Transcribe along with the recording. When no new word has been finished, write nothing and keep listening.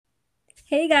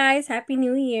Hey guys, Happy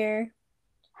New Year.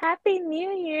 Happy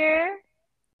New Year!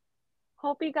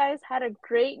 Hope you guys had a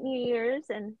great New Year's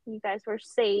and you guys were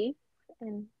safe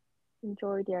and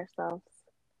enjoyed yourselves.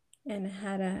 And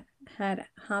had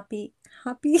happy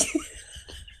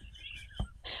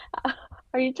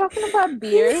Are you talking about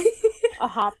beers? A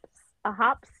hops? A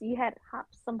hops? You had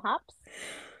some hops?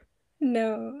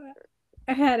 No,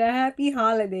 I had a happy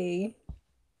holiday.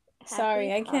 Sorry,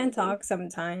 Happy I can't holiday. talk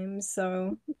sometimes.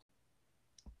 So,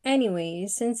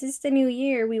 anyways, since it's the new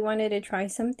year, we wanted to try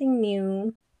something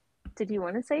new. Did you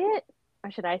want to say it?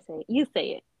 Or should I say it? You say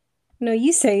it. No,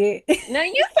 you say No,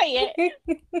 you say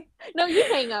it. No, you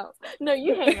hang up. No,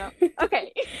 you hang up.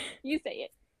 Okay. You say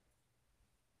it.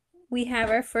 We have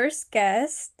our first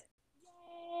guest.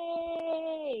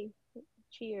 Yay!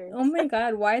 Cheers. Oh my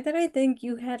God, why did I think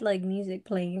you had like music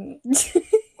playing?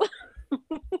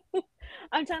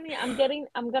 I'm telling you,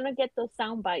 I'm gonna get those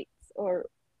sound bites or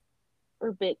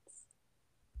bits,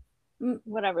 Mm,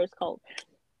 whatever it's called.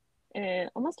 And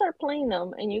I'm gonna start playing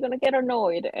them, and you're gonna get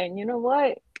annoyed. And you know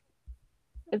what?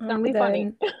 It's gonna I'm be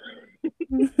funny.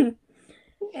 done.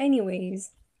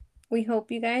 Anyways, we hope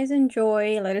you guys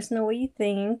enjoy. Let us know what you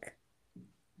think.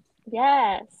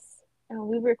 Yes. And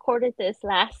we recorded this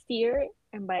last year,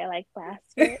 and by like last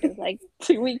year, it was like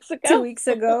 2 weeks 2 weeks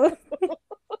ago. ago.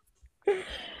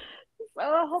 So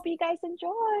I hope you guys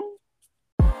enjoy.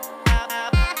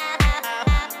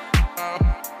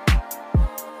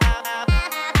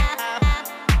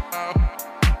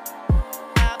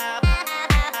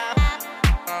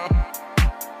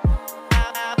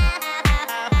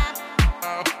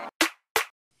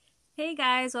 Hey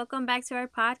guys, welcome back to our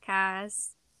podcast.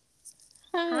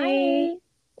 Hi.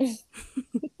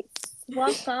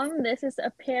 Welcome. This is a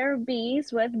pair of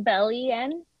bees with Belly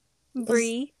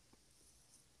Bree.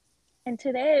 and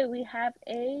today we have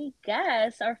a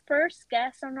guest, our first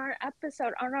guest on our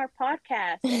episode on our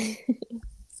podcast.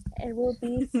 It will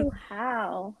be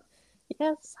Suhal.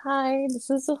 Yes, hi, this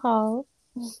is Suhal.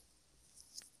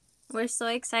 We're so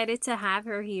excited to have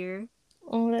her here.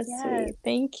 Oh, that's Yes, sweet.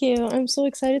 Thank you. I'm so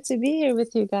excited to be here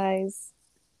with you guys.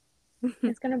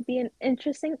 it's gonna be an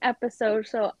interesting episode,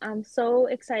 so I'm so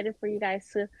excited for you guys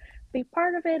to be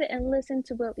part of it and listen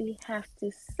to what we have to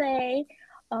say.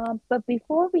 But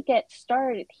before we get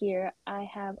started here, I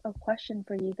have a question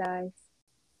for you guys.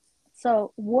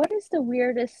 So, what is the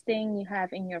weirdest thing you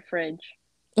have in your fridge?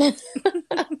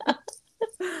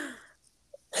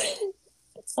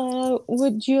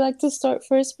 Would you like to start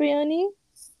first, Brianni?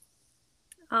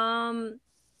 um,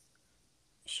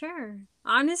 sure.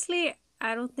 Honestly,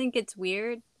 I don't think it's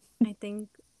weird. I think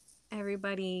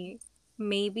everybody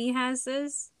maybe has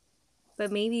this,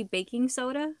 but maybe baking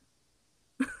soda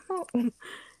Oh,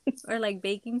 or like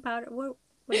baking powder. What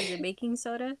is it? Baking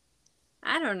soda?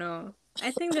 I don't know.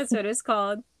 I think that's what it's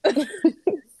called.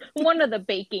 One of the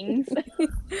bakings.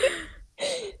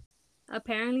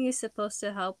 Apparently, it's supposed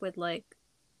to help with like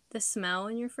the smell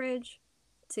in your fridge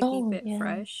to keep oh, it yeah.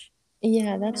 fresh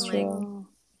Yeah, that's and like true. Oh,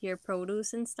 your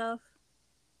produce and stuff.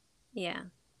 Yeah.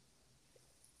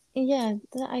 Yeah,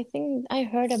 I think I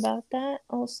heard about that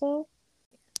also.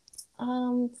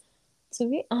 Um, to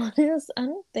be honest, I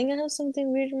don't think I have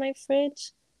something weird in my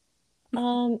fridge.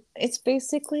 It's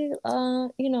basically,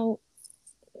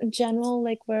 general,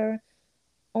 like where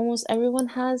almost everyone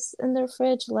has in their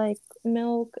fridge, like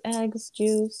milk, eggs,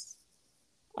 juice,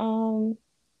 um,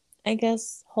 I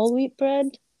guess whole wheat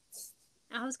bread.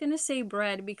 I was gonna say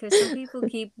bread because some people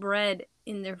keep bread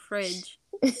in their fridge.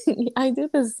 I do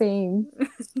the same.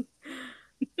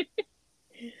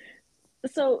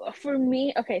 so for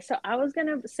me, okay, so I was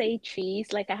gonna say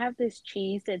cheese. Like I have this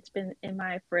cheese that's been in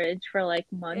my fridge for like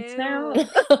months now. Ew.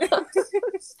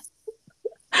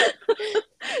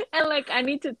 And like I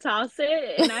need to toss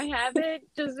it and I have it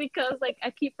just because like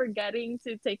I keep forgetting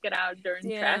to take it out during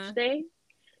trash Yeah, day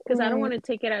because I don't want Right.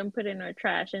 to take it out and put it in our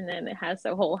trash and then it has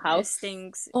the whole it house,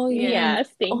 stinks. Oh yeah. Yeah. yeah, Oh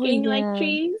stinking like yeah.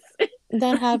 cheese.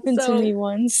 That happened to me So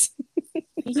once.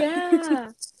 yeah,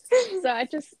 so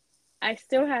I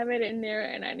still have it in there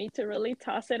and I need to really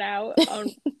toss it out on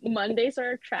Mondays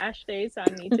are trash days, so I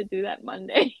need to do that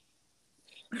Monday.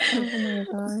 Oh my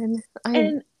God.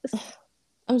 And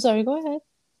I'm sorry, go ahead.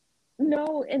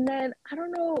 no, and then I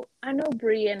don't know, I know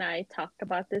Brie and I talked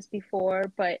about this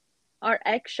before, but our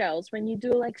eggshells, when you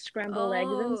do like scrambled eggs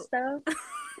and Oh. stuff,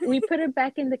 we put it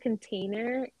back in the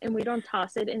container and we don't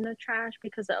toss it in the trash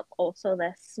because of also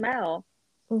the smell.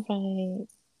 Right.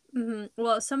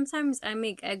 Well, sometimes I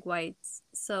make egg whites.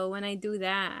 So when I do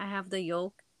that, I have the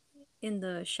yolk in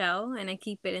the shell and I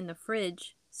keep it in the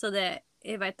fridge so that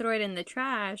if I throw it in the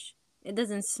trash, it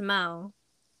doesn't smell.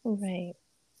 Right.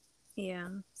 Yeah.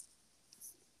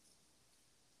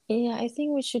 Yeah, I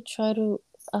think we should try to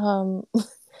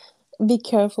be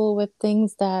careful with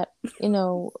things that,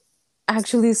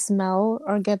 actually smell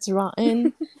or gets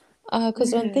rotten.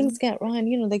 Because when Mm-hmm. things get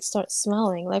rotten, they start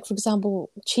smelling. Like, for example,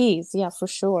 cheese. Yeah, for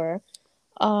sure.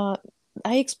 Uh,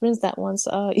 I experienced that once.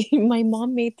 My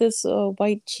mom made this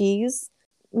white cheese.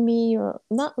 Me,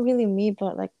 not really me,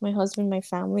 but like my husband, my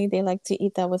family, they like to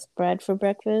eat that with bread for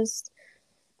breakfast.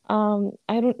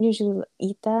 I don't usually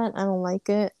eat that. I don't like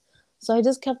it. So I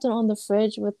just kept it on the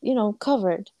fridge with,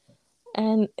 covered.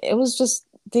 And it was just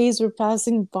days were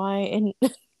passing by and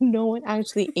no one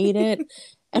actually ate it.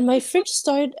 And my fridge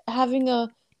started having a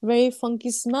very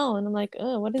funky smell. And I'm like,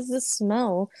 oh, what is this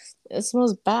smell? It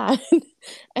smells bad.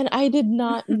 And I did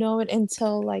not know it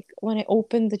until like when I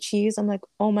opened the cheese, I'm like,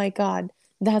 oh my God,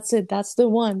 that's it. That's the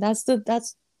one. That's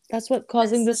what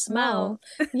causing That's the the smell.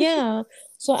 smell. Yeah.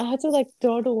 So I had to like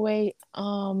throw it away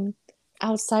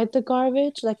outside the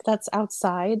garbage. Like that's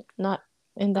outside, not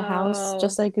in the house,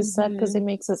 just Oh, like you said, because mm-hmm.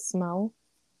 it makes it smell.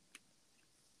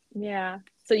 Yeah.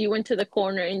 So you went to the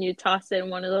corner and you tossed it in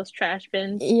one of those trash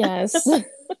bins. Yes.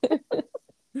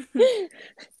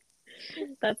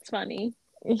 That's funny.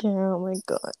 Yeah, oh my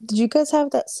God. Did you guys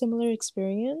have that similar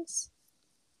experience?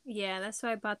 Yeah, that's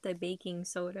why I bought the baking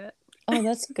soda. Oh,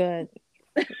 that's good.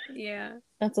 Yeah.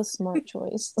 That's a smart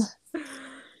choice.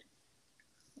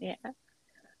 Yeah.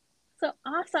 So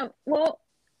awesome. Well,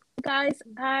 guys,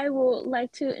 I would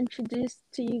like to introduce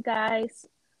to you guys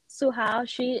Suha.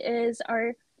 She is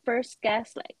our first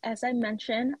guest, like as I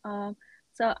mentioned.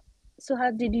 So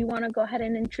Suha, did you want to go ahead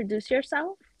and introduce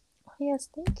yourself? Yes,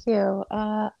 thank you.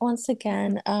 Once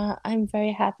again, I'm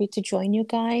very happy to join you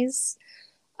guys.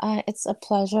 It's a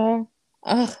pleasure.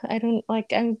 I don't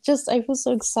like, I feel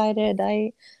so excited.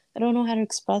 I don't know how to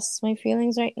express my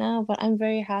feelings right now, but I'm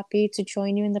very happy to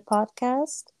join you in the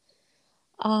podcast.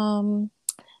 Um,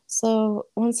 So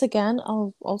once again,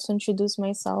 I'll also introduce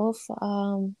myself.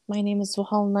 My name is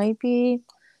Zuhal Naibi.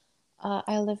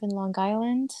 I live in Long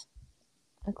Island,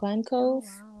 Glen Oh, Cove,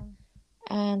 wow.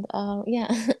 and yeah,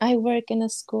 I work in a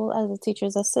school as a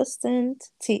teacher's assistant,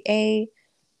 TA,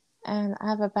 and I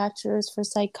have a bachelor's for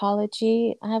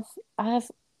psychology. I have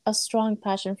a strong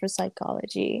passion for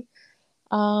psychology.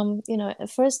 At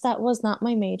first that was not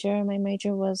my major. My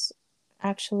major was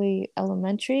actually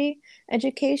elementary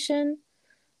education.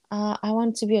 I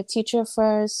wanted to be a teacher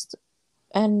first,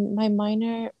 and my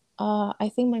minor, I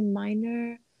think my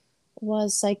minor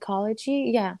was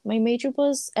psychology. Yeah, my major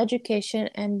was education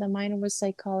and the minor was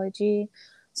psychology.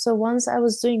 So once I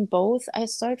was doing both, I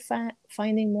started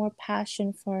finding more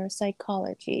passion for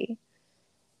psychology.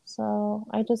 So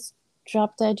I just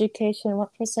dropped the education,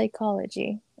 went for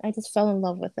psychology. I just fell in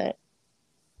love with it.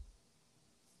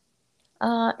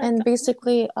 That's And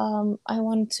basically, I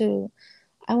want to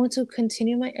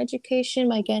continue my education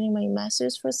by getting my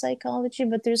master's for psychology,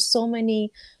 but there's so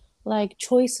many like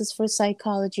choices for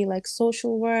psychology, like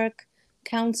social work,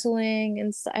 counseling,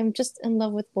 and I'm just in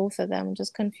love with both of them. I'm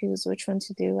just confused which one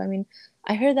to do. I mean,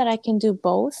 I heard that I can do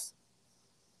both,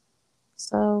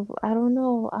 so I don't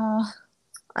know.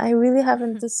 I really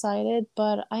haven't decided,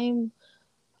 but I'm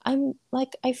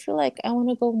like I feel like I want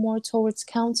to go more towards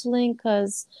counseling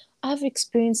because I've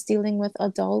experience dealing with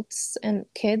adults and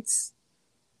kids.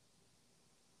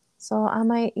 So I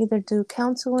might either do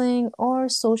counseling or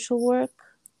social work.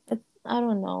 I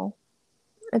don't know.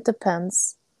 It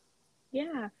depends.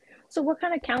 yeah. So what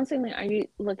kind of counseling are you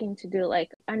looking to do?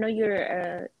 Like, I know you're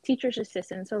a teacher's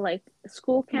assistant, so like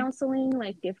school counseling,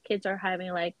 like if kids are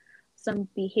having like some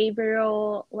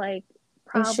behavioral like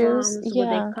Issues, problems, would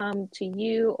they yeah. come to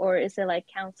you, or is it like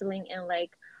counseling and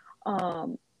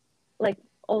um like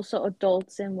also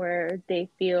adults and where they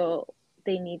feel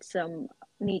they need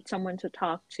someone to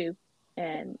talk to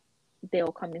and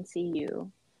they'll come and see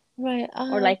you, Right.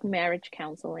 or like marriage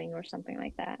counseling or something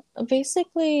like that?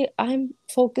 Basically, I'm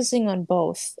focusing on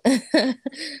both. Okay.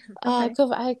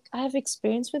 Cause I have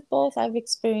experience with both. I've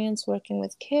experienced working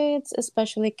with kids,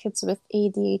 especially kids with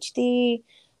ADHD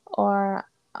or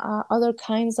other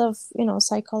kinds of,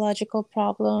 psychological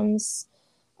problems.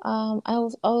 I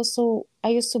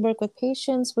used to work with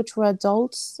patients which were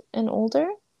adults and older.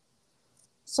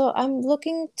 So I'm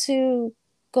looking to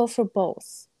go for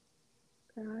both.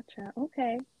 Gotcha.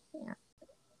 Okay. Yeah.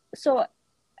 So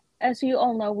as you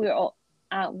all know,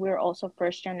 we're also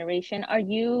first generation. Are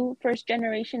you first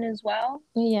generation as well?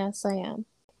 Yes, I am.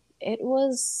 It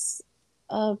was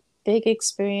a big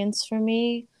experience for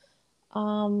me.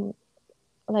 Um,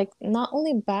 like not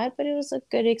only bad, but it was a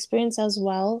good experience as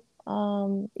well.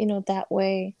 That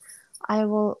way I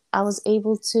was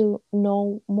able to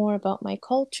know more about my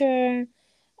culture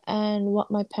and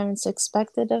what my parents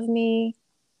expected of me.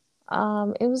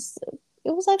 It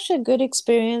was actually a good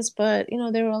experience, but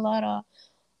there were a lot of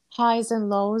highs and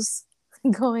lows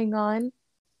going on.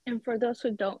 And for those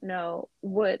who don't know,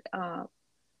 what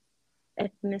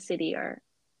ethnicity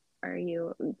are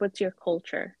you? What's your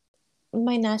culture?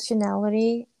 My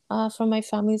nationality, from my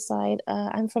family side,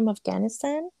 I'm from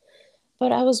Afghanistan,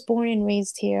 but I was born and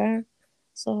raised here.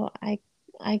 So I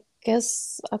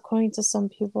guess according to some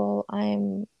people,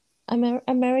 I'm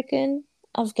American,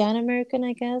 Afghan American,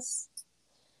 I guess.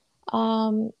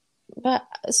 Um, but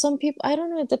some people, I don't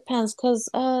know, it depends, because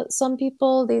some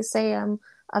people they say I'm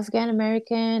Afghan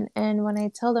American, and when I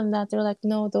tell them that, they're like,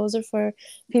 no, those are for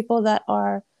people that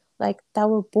are like that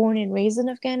were born and raised in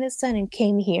Afghanistan and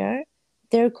came here.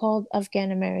 They're called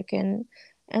Afghan American.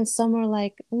 And some are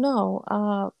like, no,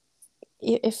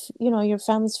 if your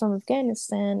family's from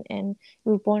Afghanistan and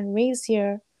you were born and raised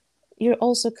here, you're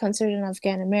also considered an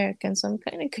Afghan American. So I'm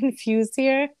kind of confused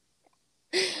here.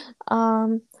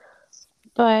 Um,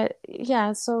 but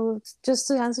yeah, so just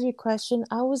to answer your question,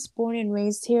 I was born and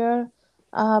raised here,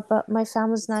 but my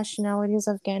family's nationality is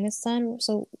Afghanistan,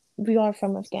 so we are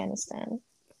from Afghanistan.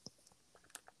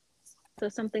 So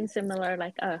something similar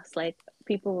like us, like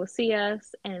people will see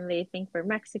us and they think we're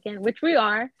Mexican, which we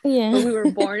are, but Yeah, we were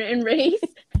born and raised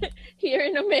here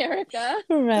in America.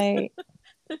 right,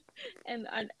 And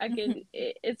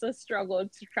it's a struggle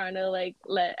to trying to like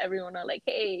let everyone know, like,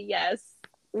 hey, yes,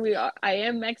 I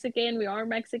am Mexican, we are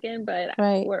Mexican, but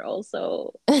right. we're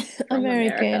also from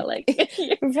America. American. Like,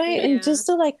 Right, and Yeah. just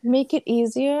to like make it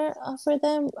easier for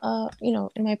them,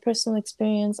 in my personal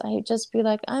experience, I just be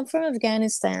like, I'm from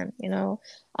Afghanistan,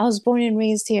 I was born and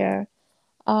raised here.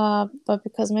 But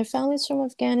because my family's from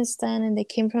Afghanistan and they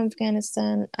came from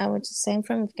Afghanistan, I would just say I'm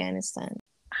from Afghanistan.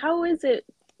 how is it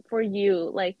for you,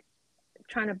 like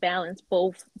trying to balance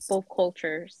both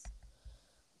cultures?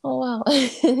 Oh wow,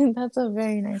 that's a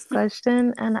very nice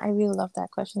question, and I really love that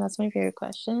question. That's my favorite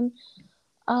question.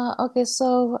 Okay,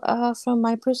 so from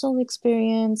my personal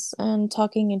experience and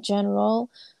talking in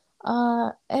general,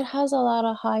 it has a lot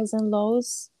of highs and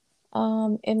lows.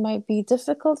 It might be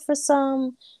difficult for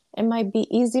some, it might be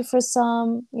easy for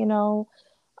some,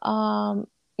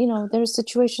 there's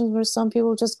situations where some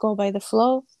people just go by the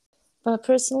flow. But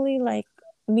personally, like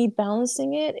me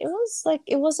balancing it,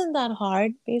 it wasn't that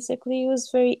hard. Basically, it was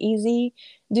very easy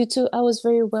due to I was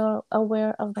very well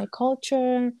aware of my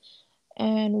culture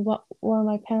and what were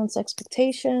my parents'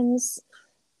 expectations.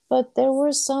 But there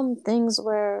were some things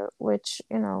which,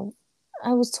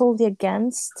 I was totally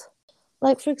against.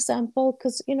 Like, for example,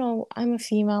 because, I'm a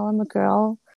female, I'm a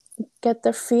girl, get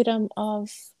the freedom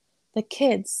of the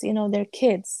kids, their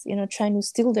kids, trying to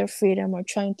steal their freedom or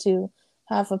trying to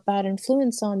have a bad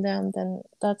influence on them, then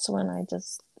that's when I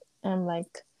just am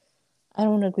like, I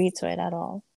don't agree to it at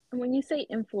all. When you say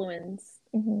influence,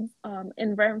 Hmm.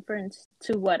 in reference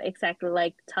to what exactly?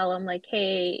 Like tell them like,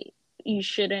 hey, you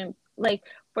shouldn't, like,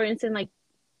 for instance, like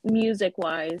music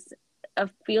wise, I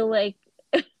feel like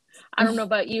I don't know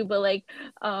about you, but like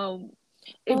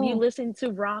if you Oh, listen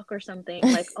to rock or something,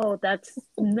 like, oh, that's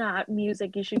not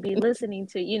music you should be listening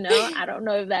to, I don't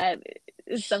know if that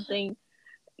is something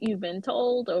you've been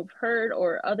told or heard,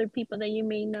 or other people that you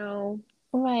may know.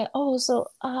 right. Oh,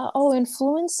 so,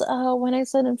 influence. When I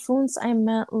said influence, I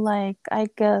meant like, I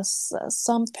guess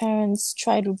some parents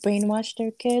try to brainwash their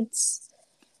kids.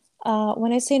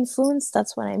 When I say influence,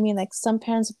 that's what I mean. Like some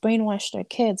parents brainwash their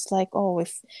kids, like, oh,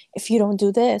 if you don't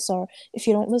do this or if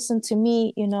you don't listen to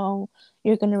me,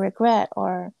 you're gonna regret,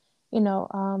 or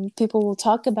people will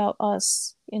talk about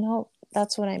us.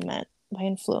 That's what I meant by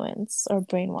influence or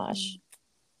brainwash. Mm.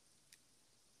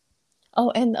 Oh,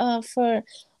 and uh,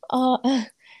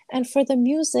 and for the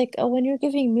music, when you're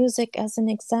giving music as an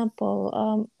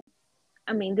example,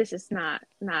 I mean, this is not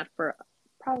for,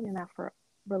 probably not for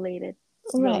related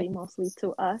right, really mostly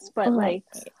to us, but right.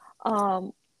 like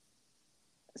um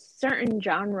certain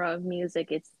genre of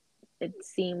music, it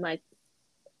seemed like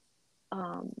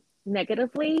um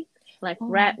negatively, like Oh,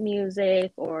 rap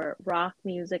music or rock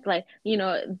music, like,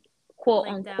 quote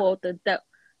Like that. unquote the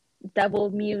devil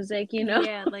music,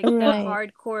 Yeah, like the right.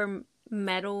 hardcore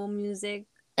metal music.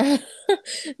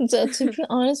 To be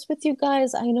honest with you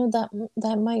guys, I know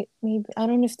that might maybe I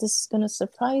don't know if this is gonna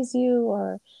surprise you,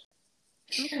 or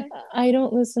Okay. I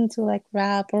don't listen to like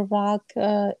rap or rock,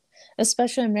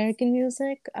 especially American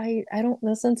music. I don't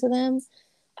listen to them.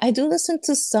 I do listen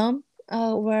to some,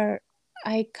 where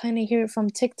I kind of hear it from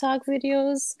TikTok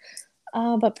videos.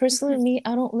 But personally, me,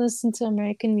 I don't listen to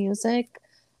American music.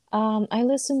 I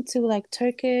listen to like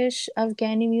Turkish,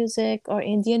 Afghani music, or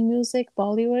Indian music,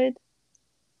 Bollywood,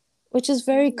 which is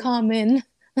very Ooh. common.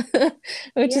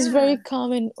 Which is very Yeah.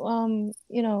 common,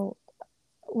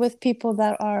 with people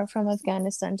that are from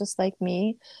Afghanistan, just like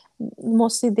me.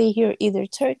 Mostly they hear either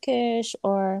Turkish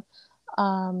or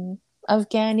um,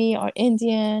 Afghani or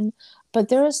Indian, but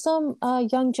there are some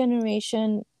young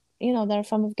generation, that are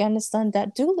from Afghanistan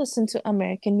that do listen to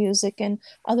American music and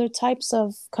other types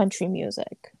of country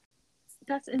music.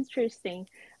 That's interesting.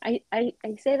 I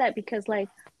say that because like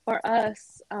for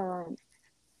us,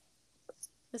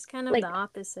 It's kind of the like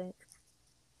opposite.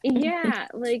 yeah,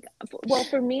 like well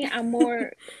for me, I'm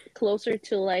more closer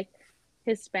to like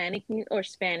Hispanic or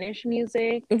Spanish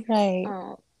music. Right.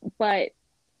 Uh, but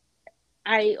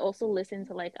I also listen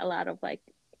to like a lot of like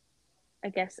I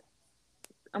guess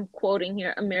I'm quoting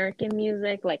here American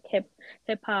music, like hip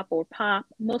hop or pop,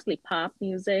 mostly pop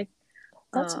music.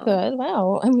 That's Um, good.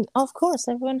 Wow. I mean, of course,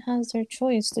 everyone has their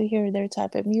choice to hear their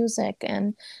type of music.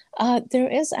 And there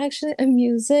is actually a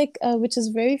music which is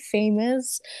very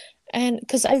famous. And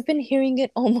because I've been hearing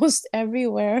it almost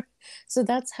everywhere. So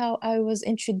that's how I was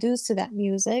introduced to that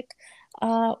music.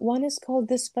 One is called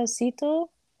Despacito.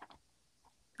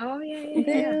 oh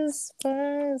yeah.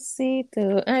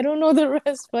 Despacito. I don't know the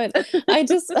rest, but I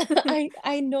just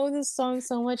I know this song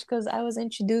so much because I was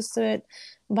introduced to it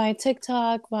by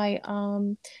TikTok, by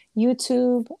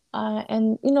YouTube,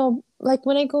 and like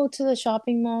when I go to the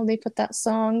shopping mall, they put that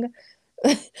song.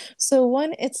 So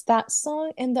one, it's that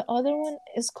song, and the other one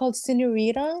is called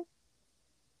Senorita.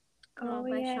 Oh, Oh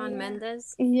by yeah, Shawn yeah.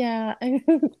 Mendes. Yeah,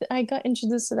 I got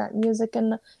introduced to that music,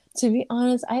 and to be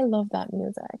honest, I love that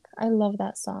music. I love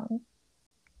that song.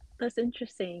 That's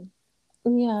interesting.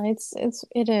 Yeah,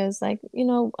 it is like,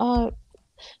 the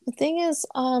thing is,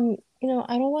 I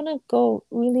don't want to go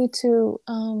really to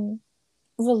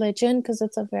religion because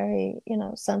it's a very,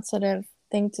 sensitive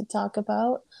thing to talk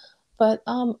about. But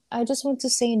I just want to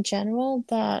say in general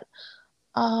that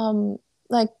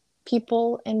like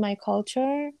people in my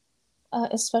culture,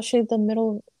 especially the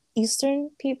Middle Eastern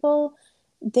people,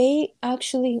 they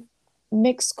actually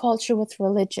mix culture with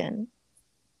religion,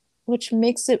 which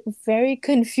makes it very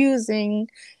confusing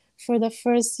for the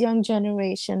first young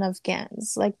generation of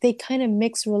Gans. Like they kind of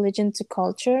mix religion to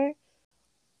culture.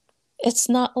 It's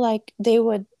not like they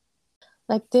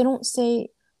don't say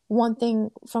one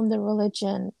thing from the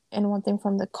religion and one thing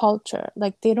from the culture.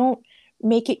 Like they don't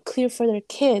make it clear for their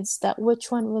kids that which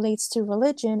one relates to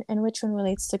religion and which one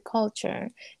relates to culture.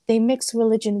 They mix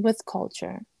religion with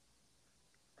culture.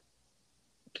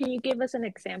 Can you give us an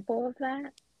example of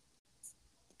that?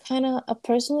 Kind of a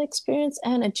personal experience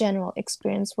and a general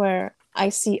experience where I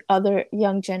see other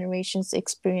young generations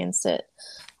experience it.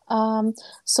 Um,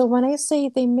 so when I say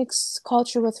they mix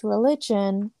culture with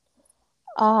religion,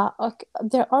 okay,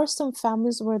 there are some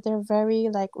families where they're very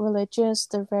like religious.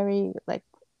 They're very like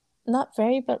not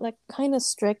very, but like kind of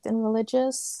strict and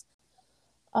religious.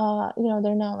 They're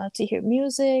not allowed to hear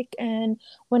music, and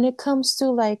when it comes to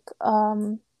like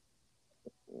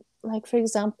for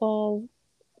example,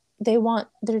 they want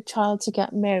their child to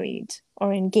get married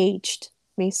or engaged,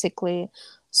 basically.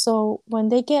 So when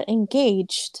they get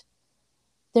engaged,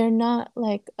 they're not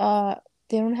like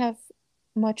they don't have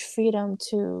much freedom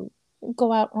to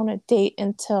go out on a date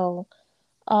until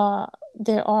uh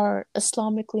they are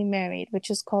Islamically married, which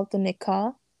is called the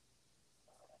nikah.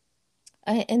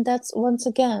 And that's once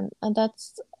again, and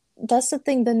that's the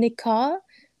thing, the nikah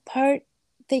part,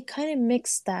 they kind of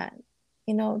mix that.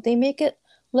 They make it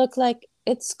look like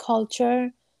it's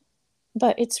culture,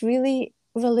 but it's really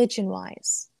religion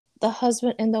wise. The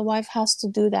husband and the wife has to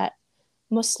do that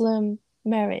Muslim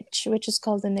marriage, which is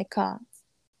called the nikah.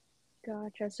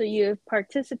 Gotcha. So you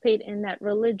participate in that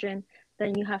religion,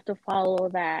 then you have to follow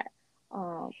that.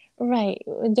 Um, Right.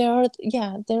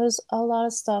 There's a lot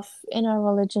of stuff in our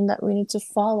religion that we need to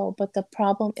follow, but the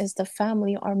problem is the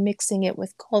family are mixing it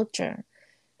with culture,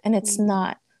 and it's mhm.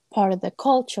 not part of the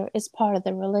culture, it's part of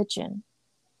the religion.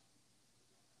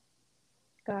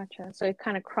 Gotcha. So it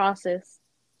kind of crosses.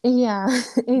 Yeah,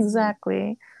 Mhm.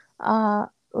 exactly.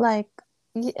 Like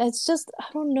it's just, I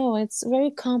don't know, it's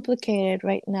very complicated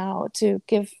right now to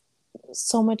give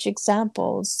so much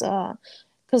examples.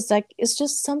 Because like it's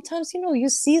just sometimes, you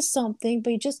see something,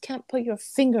 but you just can't put your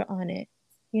finger on it.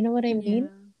 You know what I mean?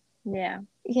 Yeah. Yeah.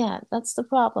 Yeah, that's the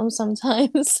problem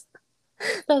sometimes.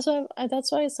 That's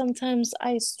why sometimes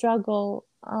I struggle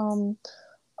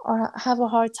or have a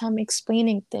hard time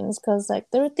explaining things because like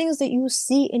there are things that you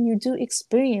see and you do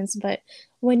experience, but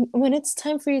when it's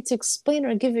time for you to explain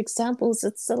or give examples,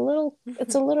 it's a little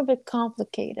bit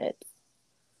complicated.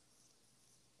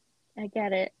 I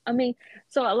get it. I mean,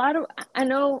 so a lot of I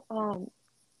know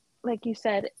like you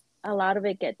said, a lot of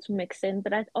it gets mixed in,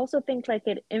 but I also think like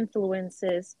it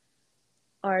influences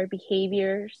our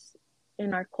behaviors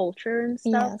in our culture and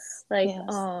stuff. Yes. Like Yes.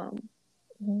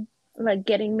 Mhm. like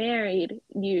getting married,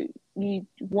 you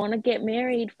want to get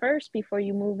married first before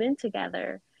you move in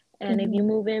together. And if you Mhm.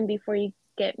 move in before you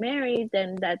get married,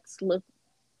 then that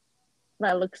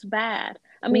looks bad.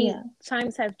 I mean, Yeah.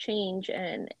 times have changed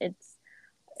and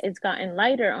it's gotten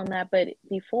lighter on that, but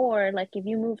before, like if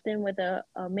you moved in with a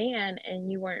man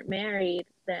and you weren't married,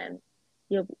 then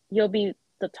you'll be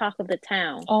the talk of the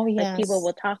town. Oh, Like people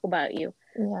will yes. talk about you.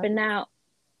 Yeah. But now,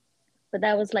 but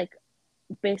that was like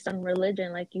based on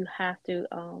religion, like you have to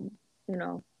you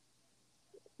know,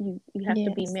 you have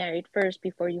to be Yes. married first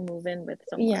before you move in with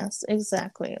someone. Yes,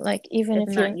 exactly. Like even If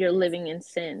if not, you're you're living in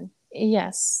sin.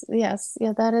 yes, yes,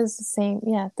 yeah, that is the same.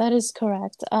 Yeah, that is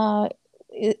correct.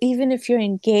 Even if you're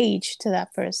engaged to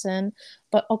that person,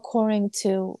 but according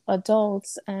to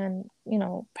adults and,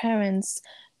 parents,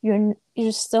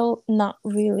 you're still not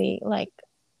really like,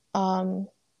 um,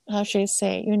 how should I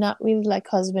say? You're not really like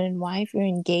husband and wife. You're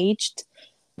engaged.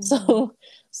 Mm-hmm. So,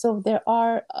 so there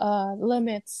are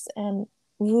limits and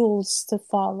rules to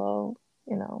follow,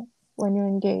 when you're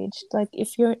engaged. Like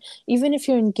even if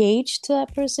you're engaged to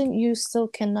that person, you still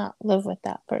cannot live with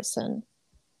that person.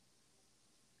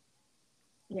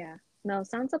 Yeah. No,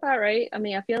 sounds about right. I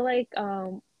mean, I feel like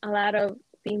a lot of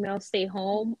females stay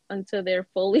home until they're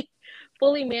fully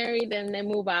fully married and then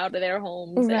move out of their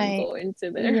homes and Right. go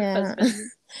into their Yeah.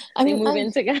 husband. I They mean, move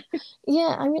in together.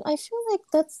 I feel like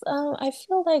I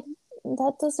feel like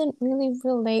that doesn't really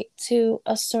relate to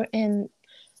a certain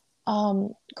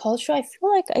culture.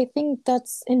 I think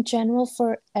that's in general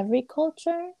for every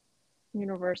culture.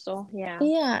 Universal. Yeah.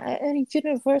 Yeah, a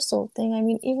universal thing. I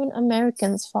mean, even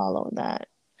Americans follow that.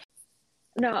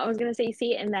 No, I was gonna say,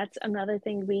 see, and that's another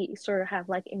thing we sort of have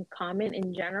like in common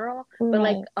in general, but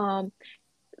like Right.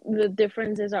 the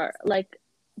differences are like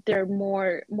there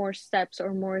are more steps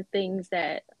or more things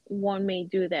that one may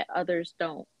do that others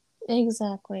don't.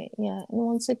 Exactly. Yeah. And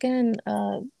once again,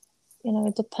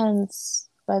 it depends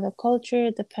by the culture,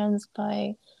 it depends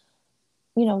by,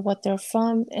 what they're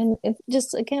from. And it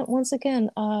just again, once again,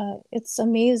 it's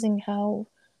amazing how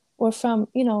we're from,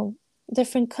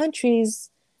 different countries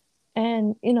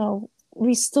and,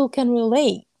 we still can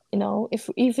relate. If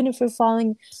even if we're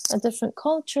following a different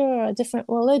culture or a different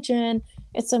religion,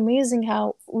 it's amazing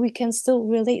how we can still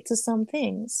relate to some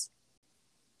things.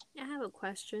 I have a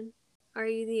question. Are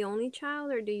you the only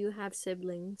child or do you have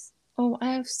siblings? Oh,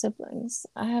 I have siblings.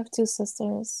 I have two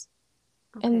sisters,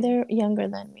 and Okay. they're younger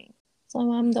than me. So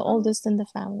I'm the Oh, oldest in the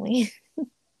family.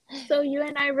 so you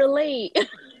and I relate.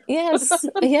 Yes,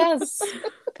 yes,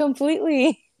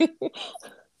 completely.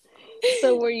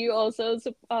 So were you also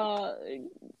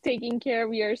taking care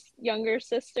of your younger Oh,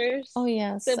 sisters,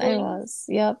 yes, I siblings? was.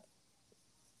 Yep.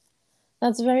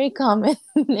 That's very common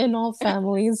in all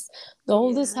families. The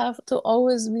oldest Yeah. have to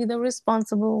always be the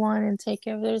responsible one and take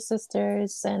care of their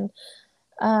sisters. And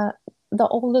uh, the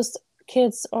oldest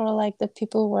kids are like the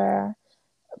people where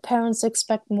parents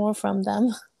expect more from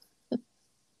them.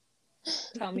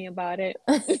 Tell me about it.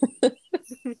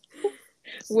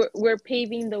 We're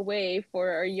paving the way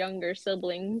for our younger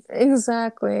siblings.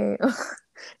 Exactly.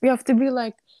 We have to be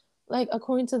like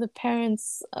according to the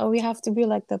parents, we have to be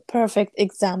like the perfect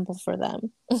example for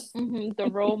them. The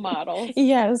role models,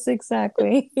 Yes,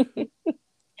 exactly.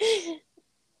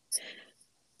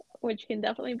 which can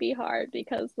definitely be hard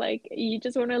because like you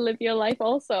just want to live your life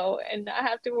also and not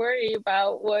have to worry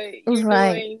about what you're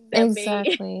Right. doing that may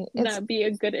Exactly. It's not be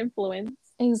a good influence.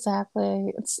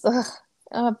 exactly. It's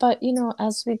but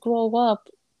as we grow up,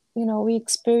 we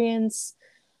experience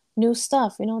new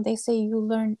stuff. They say you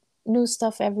learn new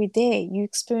stuff every day. You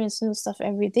experience new stuff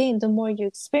every day, and the more you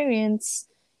experience,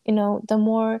 the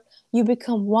more you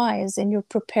become wise and you're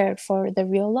prepared for the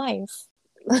real life.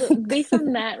 So based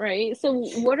on that, right? So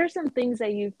what are some things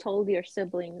that you've told your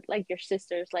siblings, like your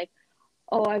sisters, like,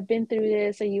 oh, I've been through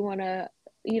this, or you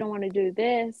don't want to do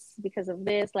this because of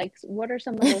this? Like, what are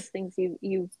some of those things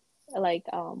you like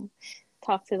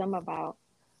talk to them about?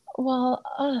 Well,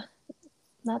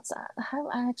 that's how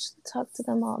I actually talk to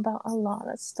them about a lot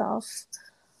of stuff.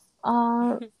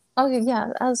 Uh, okay,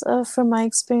 yeah. As from my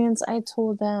experience, I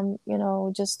told them,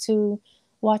 just to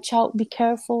watch out, be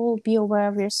careful, be aware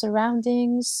of your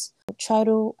surroundings, try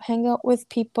to hang out with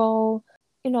people,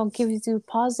 give you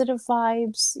positive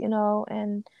vibes,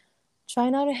 and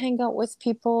try not to hang out with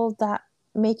people that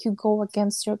make you go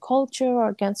against your culture or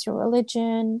against your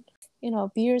religion.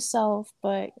 Be yourself,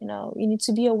 but you need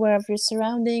to be aware of your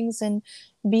surroundings and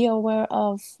be aware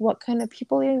of what kind of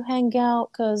people you hang out,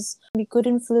 because be good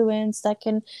influence that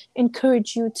can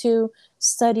encourage you to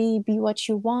study, be what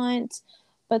you want.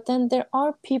 but then there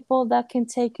are people that can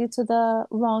take you to the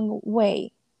wrong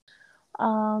way.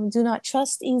 Do not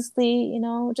trust easily,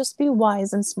 just be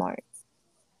wise and smart.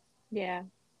 Yeah.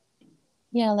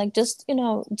 Yeah, like just,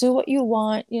 do what you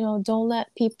want, don't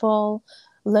let people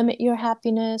limit your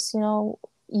happiness.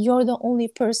 You're the only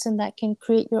person that can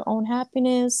create your own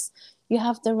happiness. You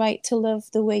have the right to live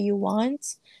the way you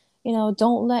want.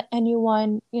 Don't let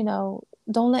anyone,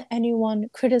 don't let anyone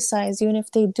criticize you. And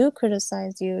if they do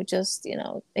criticize you, just,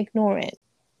 ignore it.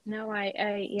 No,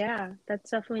 yeah,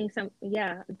 that's definitely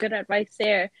good advice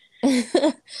there.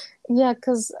 Yeah,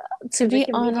 because to Because it be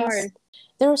can be honest, hard.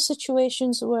 there are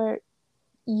situations where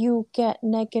you get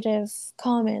negative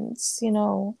comments,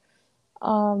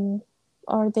 um,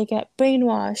 or they get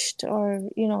brainwashed, or,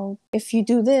 if you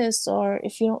do this, or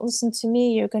if you don't listen to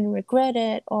me, you're going to regret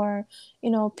it, or,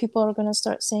 people are going to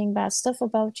start saying bad stuff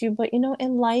about you. But,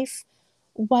 in life,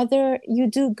 whether you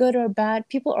do good or bad,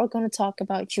 people are going to talk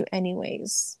about you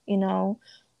anyways,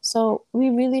 So we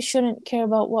really shouldn't care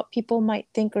about what people might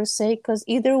think or say, because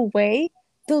either way,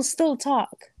 they'll still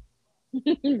talk.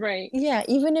 Right. Yeah,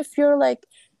 even if you're like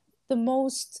the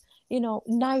most,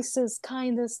 nicest,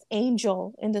 kindest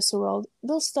angel in this world,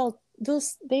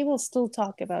 they will still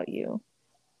talk about you.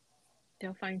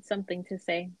 They'll find something to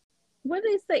say. What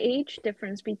is the age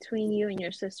difference between you and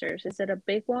your sisters? Is it a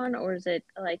big one or is it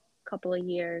like a couple of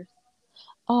years?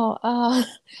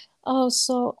 Oh,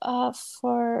 so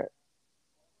for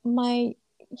my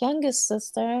youngest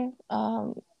sister,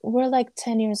 we're like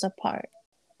 10 years apart.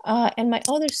 And my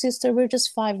other sister, we're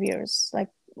just 5 years, like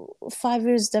 5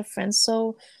 years difference.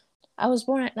 So I was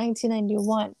born at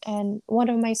 1991, and one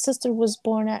of my sister was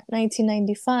born at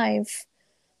 1995,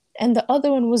 and the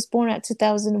other one was born at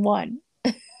 2001.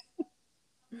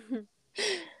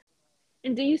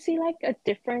 And do you see like a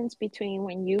difference between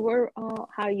when you were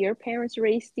how your parents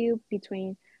raised you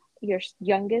between your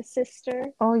youngest sister?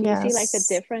 Oh, Do you see like a yes.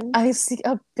 difference? I see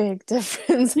a big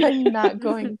difference. I'm not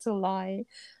going to lie.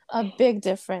 A big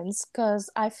difference, because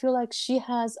I feel like she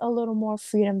has a little more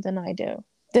freedom than I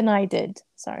did.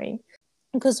 Sorry.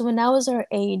 Because when I was her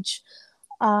age,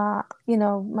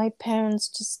 my parents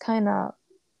just kind of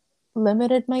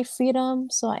limited my freedom.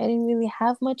 So I didn't really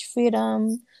have much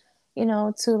freedom,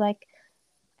 to like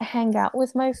hang out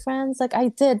with my friends. Like I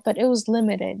did, but it was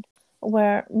limited,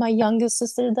 where my youngest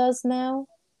sister does now.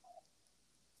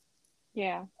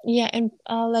 Yeah. Yeah, and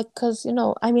like, cause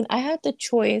I mean, I had the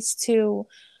choice to,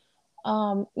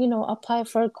 apply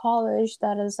for a college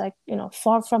that is like,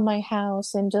 far from my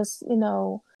house, and just,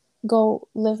 go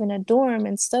live in a dorm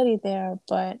and study there.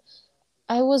 But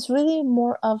I was really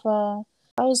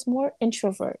I was more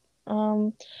introvert.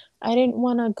 I didn't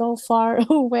want to go far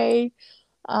away,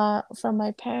 from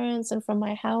my parents and from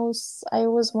my house. I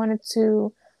always wanted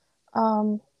to,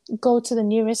 um, go to the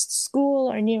nearest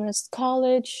school or nearest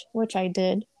college, which I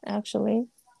did actually.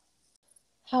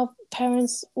 How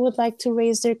parents would like to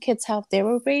raise their kids how they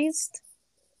were raised.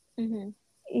 Mm-hmm.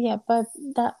 Yeah, but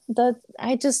that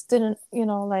I just didn't,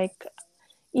 like,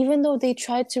 even though they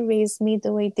tried to raise me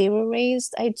the way they were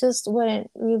raised, I just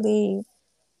wouldn't really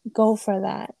go for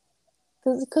that.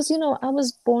 Because I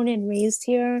was born and raised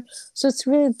here, so it's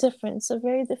really different. It's a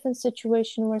very different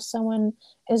situation where someone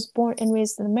is born and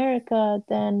raised in America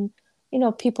than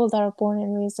people that are born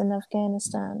and raised in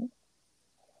Afghanistan.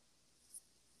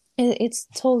 It's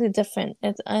totally different.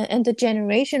 And the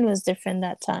generation was different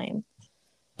that time.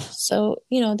 So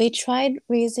they tried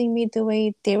raising me the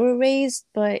way they were raised,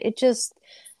 but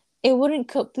it wouldn't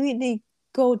completely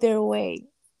go their way.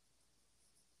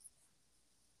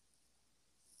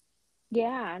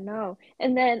 Yeah, no.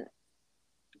 And then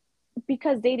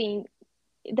because they didn't,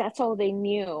 that's all they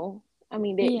knew. I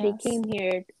mean, they Yes, came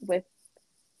here with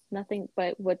nothing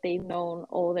but what they've known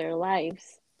all their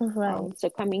lives. right. So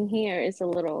coming here is a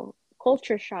little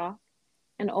culture shock,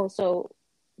 and also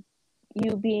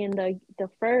you being the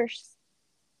first,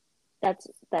 that's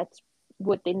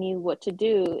what they knew what to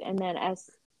do. And then as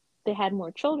they had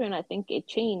more children, I think it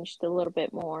changed a little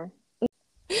bit more.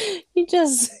 You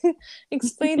just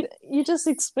you just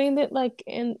explained it like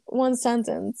in one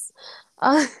sentence.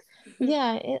 Uh,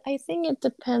 yeah, I think it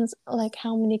depends like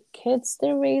how many kids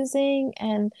they're raising,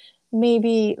 and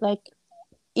maybe like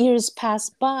years pass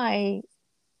by,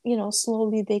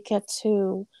 slowly they get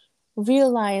to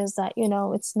realize that,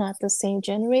 it's not the same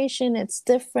generation, it's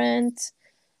different.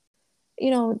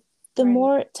 You know, the Right.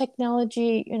 more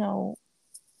technology,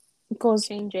 goes,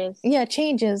 Changes. yeah,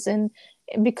 changes and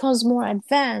it becomes more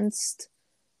advanced,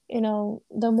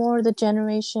 the more the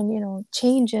generation,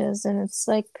 changes. And it's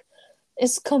like,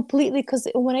 it's completely, because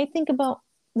when I think about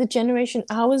the generation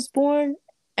I was born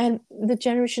and the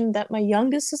generation that my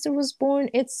youngest sister was born,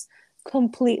 it's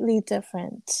completely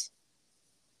different.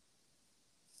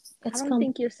 I don't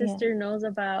think your Yeah. sister knows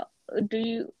about. Do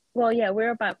you? Well, yeah,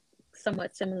 we're about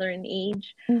somewhat similar in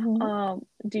age. Mm-hmm.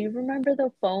 Do you remember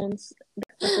the phones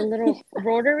with the little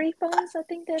rotary phones? I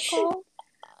think they're called.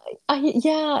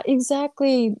 Yeah,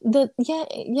 exactly.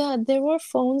 Yeah, there were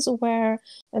phones where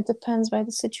it depends by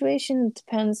the situation, it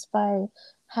depends by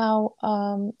how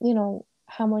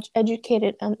how much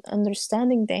educated and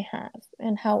understanding they have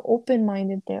and how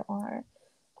open-minded they are.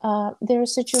 There are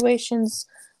situations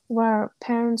where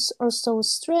parents are so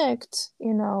strict,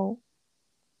 and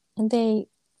they,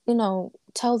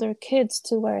 tell their kids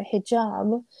to wear a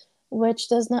hijab, which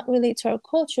does not relate to our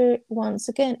culture. Once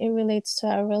again, it relates to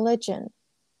our religion.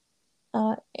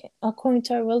 uh, According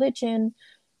to our religion,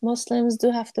 Muslims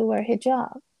do have to wear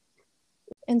hijab.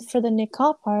 And for the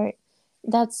niqab part,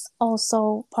 that's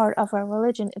also part of our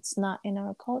religion. It's not in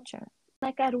our culture.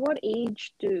 Like, at what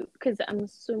age do? Because I'm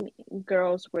assuming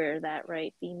girls wear that,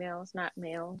 right? Females, not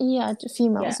males. Yeah,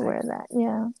 females Yeah. wear that.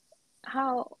 Yeah.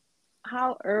 How how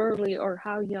early or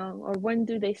how young or when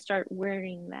do they start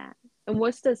wearing that? And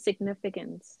what's the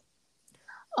significance?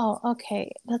 Oh,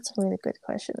 okay. That's a really good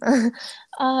question.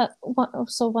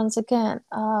 So once again,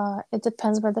 it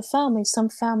depends by the family. Some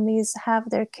families have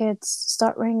their kids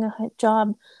start wearing a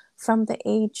hijab from the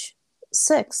age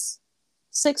 6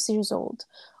 years old.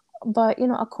 But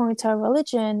according to our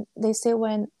religion, they say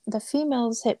when the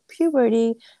females hit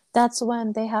puberty, that's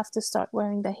when they have to start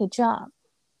wearing the hijab,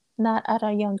 not at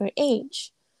a younger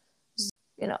age.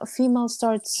 A female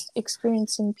starts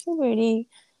experiencing puberty,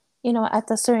 at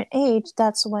a certain age,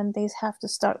 that's when they have to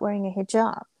start wearing a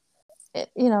hijab.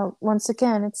 Once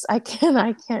again, I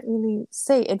can't really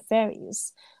say. It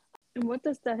varies. And what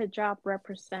does the hijab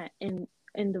represent in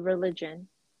the religion?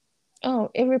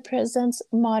 Oh, it represents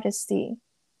modesty.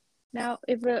 Now,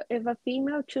 if a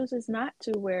female chooses not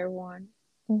to wear one,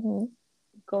 Mm-hmm.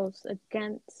 goes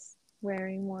against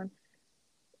wearing one,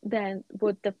 then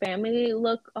would the family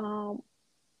look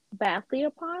badly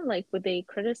upon? Like, would they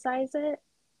criticize it?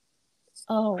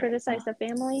 Oh, Criticize the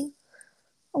family?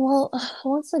 well,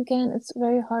 once again, it's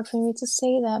very hard for me to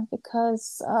say that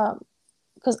because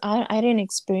I didn't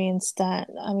experience that.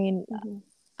 I mean, Mm-hmm.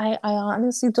 I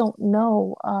honestly don't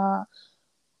know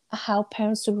how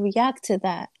parents would react to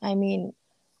that. I mean,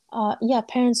 yeah,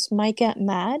 parents might get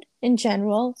mad in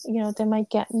general. They might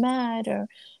get mad or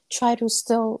try to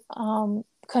still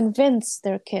convince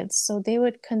their kids. So they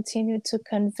would continue to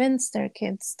convince their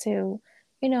kids to,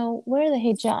 wear the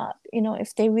hijab.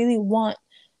 If they really want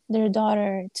their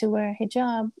daughter to wear a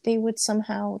hijab, they would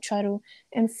somehow try to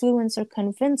influence or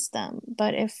convince them.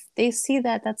 But if they see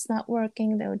that that's not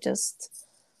working, they would just,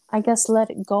 I guess, let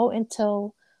it go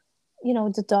until,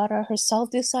 the daughter herself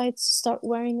decides to start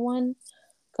wearing one.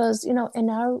 Because in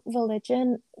our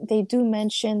religion they do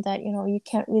mention that you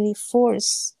can't really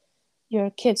force your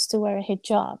kids to wear a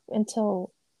hijab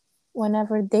until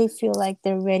whenever they feel like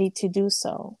they're ready to do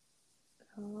so.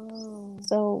 Oh,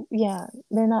 So yeah,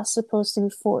 they're not supposed to be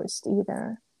forced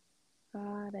either.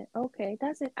 got it. Okay,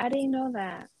 that's it. I didn't know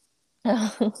that.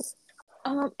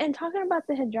 And talking about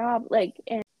the hijab, like,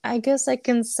 and I guess I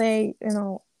can say,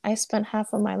 I spent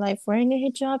half of my life wearing a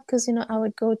hijab because I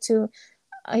would go to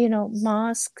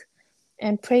mosque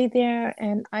and pray there.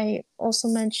 And I also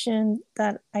mentioned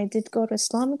that I did go to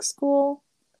Islamic school.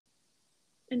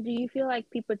 do you feel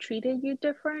like people treated you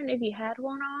different if you had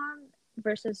one on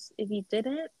versus if you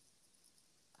didn't?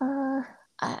 Uh,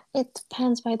 it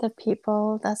depends by the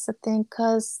people. That's the thing,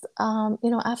 because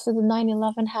after the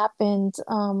 9/11 happened,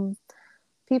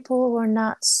 people were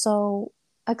not so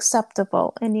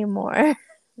acceptable anymore.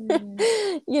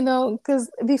 Mm. Because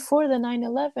before the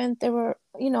 9/11, they were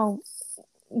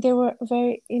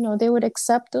very, they would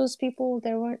accept those people.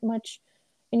 There weren't much,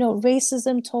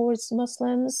 racism towards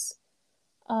Muslims.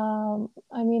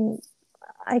 I mean,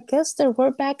 I guess there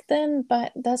were back then,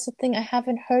 but that's the thing. I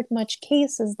haven't heard much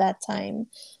cases that time.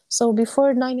 So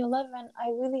before 9/11, I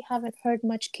really haven't heard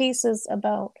much cases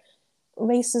about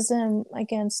racism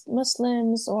against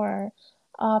Muslims or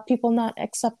people not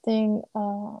accepting,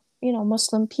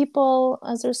 Muslim people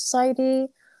as their society.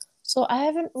 So I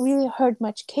haven't really heard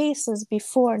much cases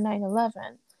before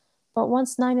 9/11. But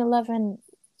once 9/11,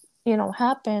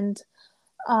 happened,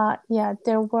 yeah,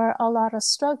 there were a lot of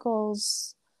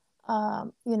struggles,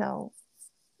 um, you know,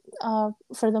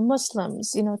 for the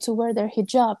Muslims, to wear their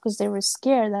hijab because they were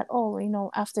scared that, oh,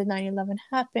 after 9/11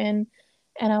 happened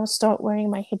and I will start wearing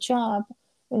my hijab,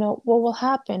 what will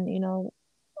happen?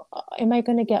 Am I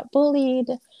going to get bullied?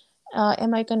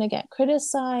 Am I going to get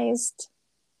criticized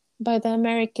by the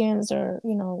Americans or,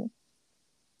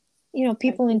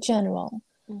 people in people. general.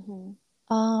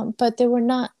 Mm-hmm. But there were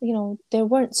not, there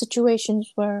weren't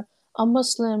situations where a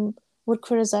Muslim would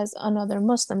criticize another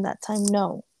Muslim that time.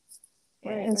 No,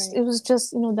 Right, it right. was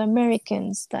just, the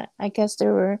Americans that I guess they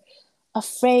were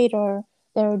afraid, or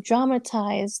they were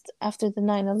dramatized after the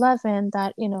 9/11,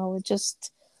 that,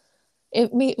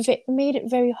 it made it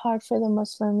very hard for the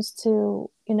Muslims to,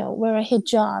 wear a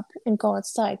hijab and go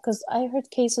outside. Because I heard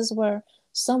cases where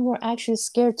some were actually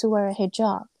scared to wear a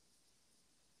hijab.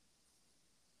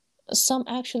 Some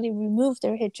actually removed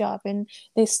their hijab and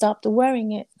they stopped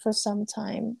wearing it for some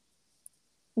time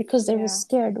because they were Yeah.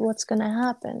 scared what's going to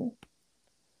happen.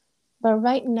 But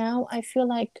right now, I feel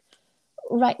like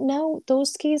right now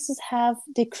those cases have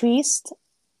decreased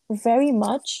very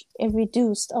much and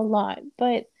reduced a lot.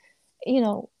 But,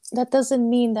 that doesn't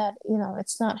mean that,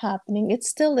 it's not happening. It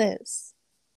still is.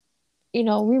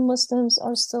 We Muslims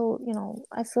are still,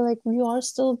 I feel like we are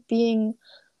still being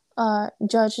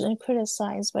judged and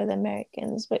criticized by the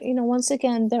Americans. But once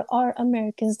again, there are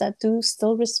Americans that do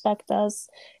still respect us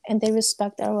and they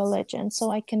respect our religion.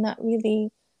 So I cannot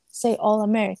really say all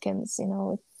Americans.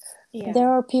 Yeah. There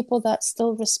are people that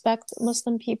still respect